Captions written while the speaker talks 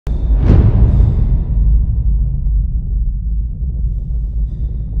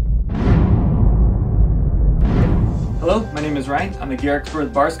My name is Ryan, I'm the gear expert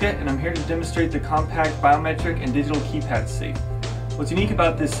with Barska, and I'm here to demonstrate the compact biometric and digital keypad safe. What's unique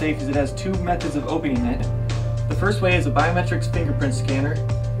about this safe is it has two methods of opening it. The first way is a biometric fingerprint scanner,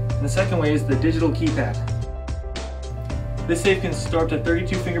 and the second way is the digital keypad. This safe can store up to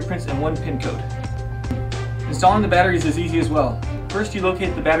 32 fingerprints and one PIN code. Installing the batteries is easy as well. First, you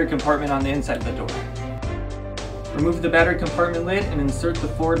locate the battery compartment on the inside of the door. Remove the battery compartment lid and insert the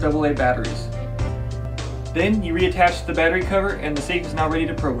 4 AA batteries. Then you reattach the battery cover and the safe is now ready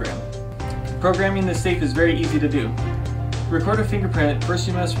to program. Programming this safe is very easy to do. To record a fingerprint, first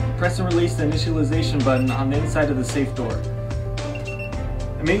you must press and release the initialization button on the inside of the safe door.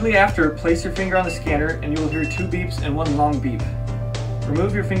 Immediately after, place your finger on the scanner and you will hear 2 beeps and 1 long beep.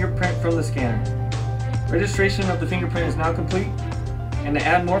 Remove your fingerprint from the scanner. Registration of the fingerprint is now complete, and to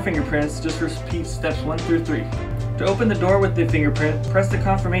add more fingerprints, just repeat steps 1 through 3. To open the door with the fingerprint, press the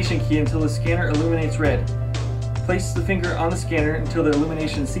confirmation key until the scanner illuminates red. Place the finger on the scanner until the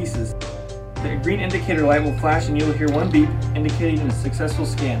illumination ceases. The green indicator light will flash and you will hear 1 beep indicating a successful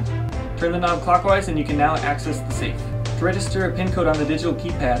scan. Turn the knob clockwise and you can now access the safe. To register a PIN code on the digital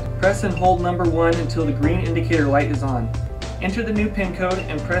keypad, press and hold number 1 until the green indicator light is on. Enter the new PIN code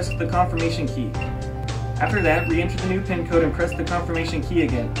and press the confirmation key. After that, re-enter the new PIN code and press the confirmation key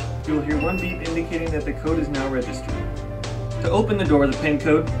again. You will hear 1 beep indicating that the code is now registered. To open the door with the PIN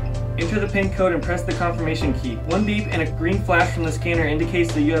code, enter the PIN code and press the confirmation key. 1 beep and a green flash from the scanner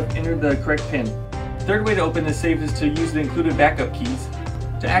indicates that you have entered the correct PIN. The third way to open this safe is to use the included backup keys.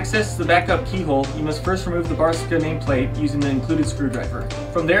 To access the backup keyhole, you must first remove the Barska nameplate using the included screwdriver.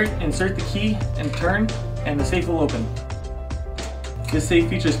 From there, insert the key and turn, and the safe will open. This safe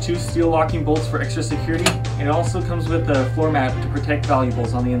features 2 steel locking bolts for extra security, and it also comes with a floor mat to protect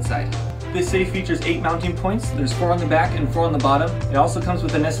valuables on the inside. This safe features 8 mounting points. There's 4 on the back and 4 on the bottom. It also comes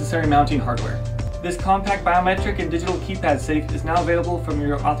with the necessary mounting hardware. This compact biometric and digital keypad safe is now available from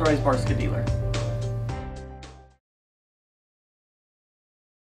your authorized Barska dealer.